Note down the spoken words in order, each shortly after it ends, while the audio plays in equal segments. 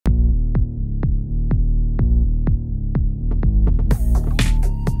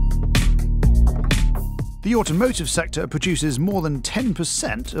The automotive sector produces more than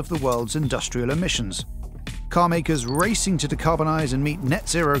 10% of the world's industrial emissions. Car makers racing to decarbonize and meet net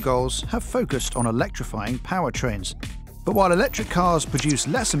zero goals have focused on electrifying powertrains. But while electric cars produce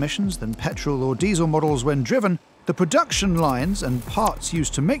less emissions than petrol or diesel models when driven, the production lines and parts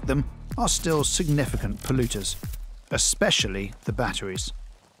used to make them are still significant polluters, especially the batteries.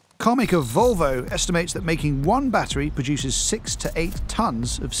 Carmaker Volvo estimates that making one battery produces 6 to 8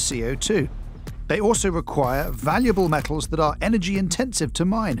 tons of CO2. They also require valuable metals that are energy intensive to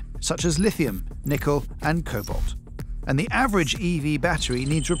mine, such as lithium, nickel, and cobalt. And the average EV battery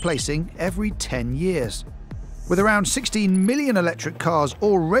needs replacing every 10 years. With around 16 million electric cars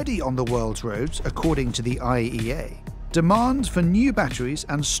already on the world's roads, according to the IEA, demand for new batteries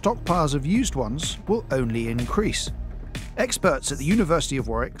and stockpiles of used ones will only increase. Experts at the University of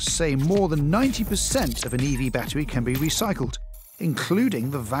Warwick say more than 90% of an EV battery can be recycled,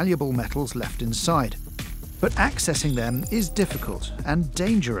 including the valuable metals left inside. But accessing them is difficult and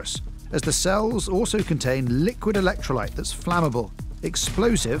dangerous, as the cells also contain liquid electrolyte that's flammable,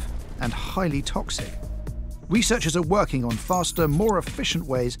 explosive, and highly toxic. Researchers are working on faster, more efficient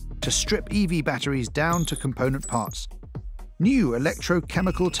ways to strip EV batteries down to component parts. New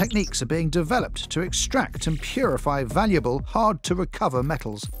electrochemical techniques are being developed to extract and purify valuable, hard-to-recover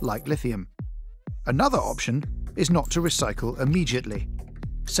metals like lithium. Another option is not to recycle immediately.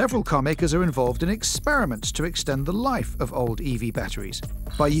 Several car makers are involved in experiments to extend the life of old EV batteries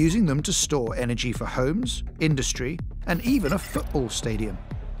by using them to store energy for homes, industry, and even a football stadium,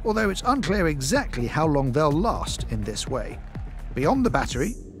 although it's unclear exactly how long they'll last in this way. Beyond the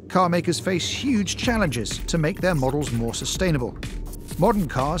battery, car makers face huge challenges to make their models more sustainable. Modern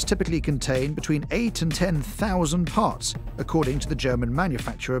cars typically contain between 8,000 and 10,000 parts, according to the German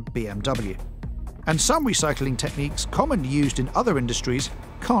manufacturer BMW. And some recycling techniques commonly used in other industries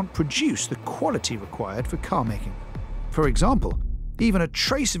can't produce the quality required for car making. For example, even a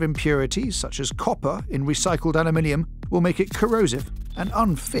trace of impurities such as copper in recycled aluminium will make it corrosive and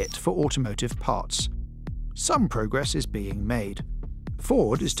unfit for automotive parts. Some progress is being made.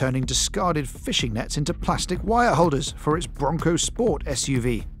 Ford is turning discarded fishing nets into plastic wire holders for its Bronco Sport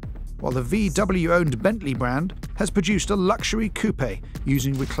SUV, while the VW-owned Bentley brand has produced a luxury coupe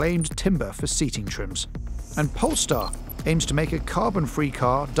using reclaimed timber for seating trims. And Polestar aims to make a carbon-free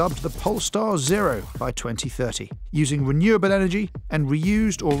car dubbed the Polestar Zero by 2030, using renewable energy and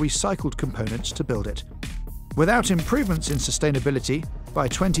reused or recycled components to build it. Without improvements in sustainability, by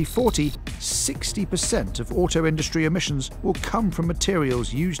 2040, 60% of auto industry emissions will come from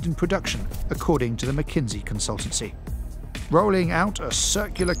materials used in production, according to the McKinsey consultancy. Rolling out a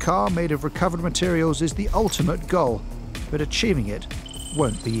circular car made of recovered materials is the ultimate goal, but achieving it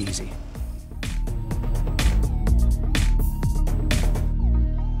won't be easy.